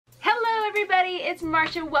it's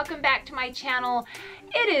Marsha. Welcome back to my channel.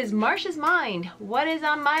 It is Marsha's Mind. What is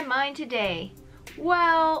on my mind today?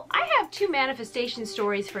 Well, I have two manifestation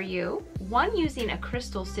stories for you. One using a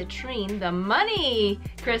crystal citrine, the money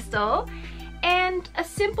crystal, and a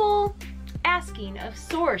simple asking of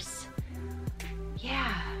source.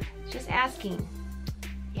 Yeah, just asking.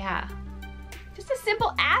 Yeah, just a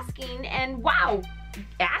simple asking, and wow,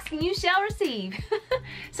 ask and you shall receive.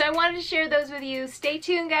 So I wanted to share those with you. Stay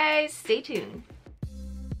tuned, guys. Stay tuned.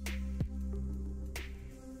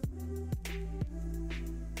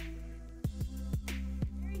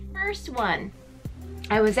 Very first one,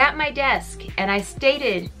 I was at my desk and I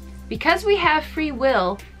stated, because we have free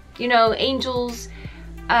will, you know, angels,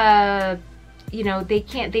 you know,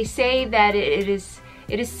 they say that it is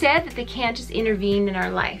said that they can't just intervene in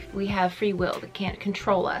our life. We have free will. They can't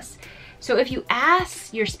control us. So if you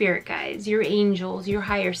ask your spirit guides, your angels, your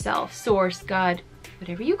higher self, source, God,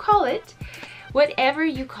 whatever you call it,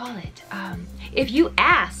 if you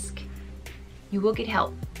ask, you will get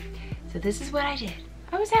help. So this is what I did.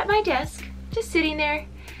 I was at my desk, just sitting there,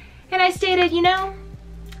 and I stated, you know,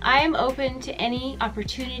 I am open to any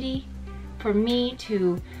opportunity for me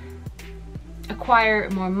to acquire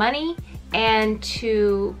more money and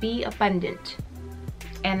to be abundant.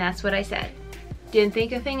 And that's what I said. Didn't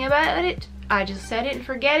think a thing about it. I just said it and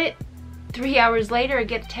forget it. 3 hours later, I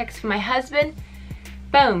get a text from my husband.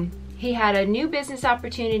 Boom. He had a new business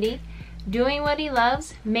opportunity, doing what he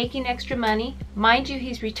loves, making extra money. Mind you,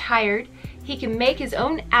 he's retired. He can make his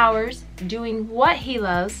own hours doing what he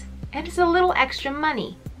loves, and it's a little extra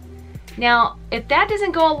money. Now, if that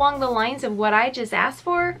doesn't go along the lines of what I just asked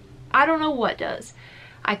for, I don't know what does.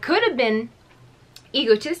 I could have been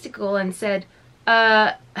egotistical and said,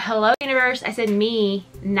 hello universe. I said me,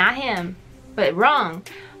 not him, but wrong.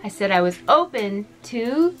 I said I was open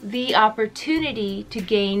to the opportunity to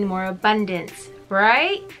gain more abundance,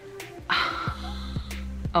 right?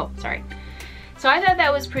 Oh, sorry. So I thought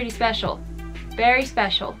that was pretty special, very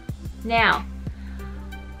special. Now,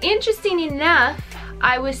 interesting enough,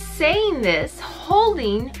 I was saying this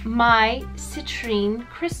holding my citrine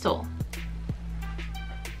crystal.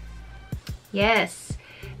 Yes.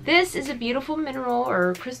 This is a beautiful mineral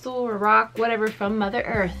or crystal or rock, whatever, from Mother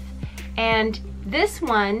Earth. And this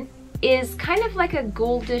one is kind of like a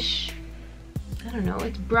goldish, I don't know,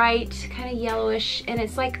 it's bright, kind of yellowish, and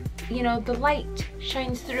it's like, you know, the light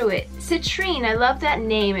shines through it. Citrine, I love that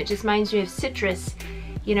name. It just reminds me of citrus,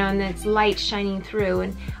 you know, and it's light shining through.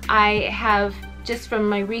 And I have, just from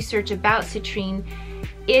my research about citrine,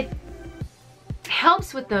 it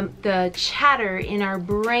helps with the chatter in our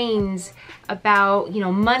brains about, you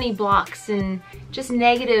know, money blocks and just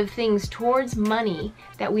negative things towards money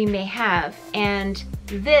that we may have. And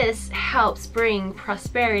this helps bring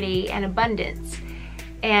prosperity and abundance.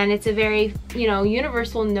 And it's a very, you know,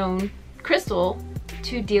 universal known crystal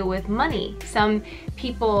to deal with money. Some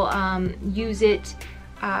people use it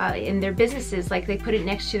in their businesses, like they put it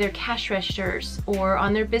next to their cash registers or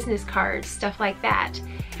on their business cards, stuff like that.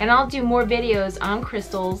 And I'll do more videos on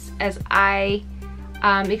crystals as I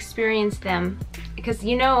experience them, because,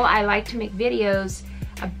 you know, I like to make videos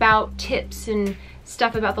about tips and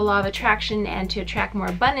stuff about the law of attraction and to attract more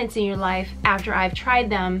abundance in your life after I've tried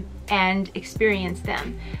them and experienced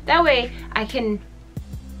them. That way I can,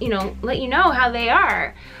 you know, let you know how they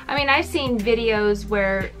are. I mean, I've seen videos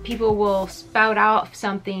where people will spout out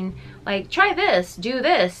something like, try this, do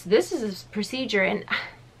this, this is a procedure, and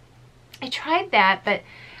I tried that, but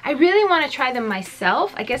I really want to try them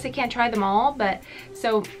myself. I guess I can't try them all, but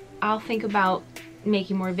so I'll think about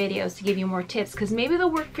making more videos to give you more tips, because maybe they'll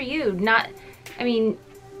work for you. Not, I mean,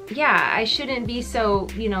 yeah, I shouldn't be so,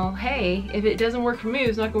 you know, hey, if it doesn't work for me,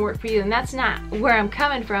 it's not gonna work for you, and that's not where I'm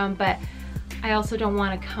coming from, but I also don't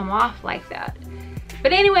want to come off like that.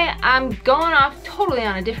 But anyway, I'm going off totally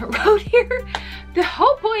on a different road here. The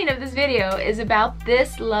whole point of this video is about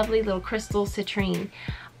this lovely little crystal citrine.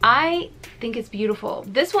 I think it's beautiful.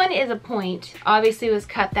 This one is a point. Obviously it was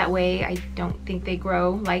cut that way. I don't think they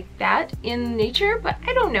grow like that in nature, but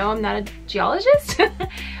I don't know. I'm not a geologist.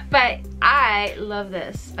 But I love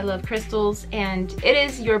this. I love crystals, and it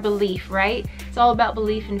is your belief, right? It's all about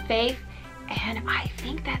belief and faith. And I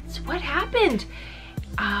think that's what happened.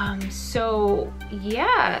 So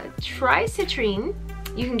yeah, try citrine.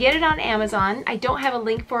 You can get it on Amazon. I don't have a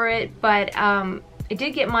link for it, but I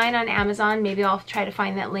did get mine on Amazon. Maybe I'll try to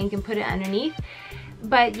find that link and put it underneath.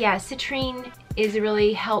 But yeah, citrine is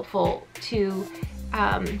really helpful to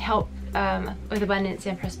help with abundance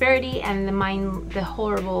and prosperity and the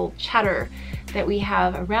horrible chatter that we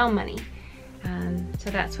have around money. So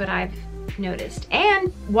that's what I've noticed.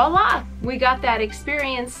 And voila, we got that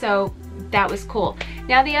experience, so that was cool.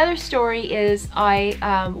 Now the other story is I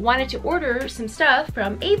wanted to order some stuff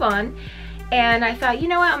from Avon, and I thought, you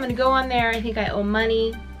know what, I'm gonna go on there. I think I owe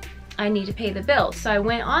money. I need to pay the bill. So I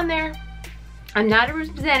went on there. I'm not a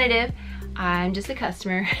representative. I'm just a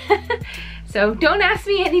customer. So don't ask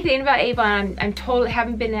me anything about Avon. I'm totally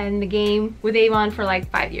haven't been in the game with Avon for like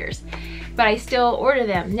 5 years, but I still order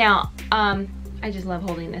them. Now, I just love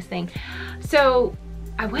holding this thing. So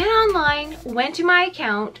I went online, went to my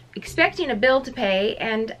account, expecting a bill to pay,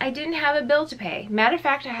 and I didn't have a bill to pay. Matter of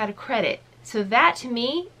fact, I had a credit. So that to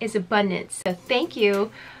me is abundance. So thank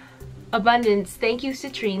you, abundance. Thank you,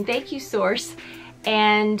 Citrine. Thank you, Source.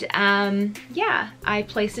 And yeah, I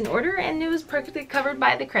placed an order and it was perfectly covered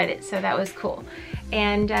by the credit, so that was cool.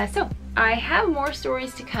 And so I have more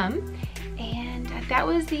stories to come, and that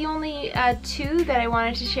was the only 2 that I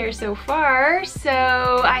wanted to share so far.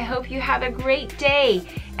 So I hope you have a great day,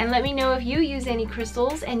 and let me know if you use any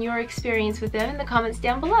crystals and your experience with them in the comments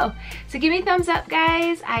down below. So give me a thumbs up,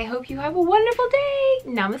 guys. I hope you have a wonderful day.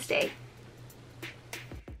 Namaste.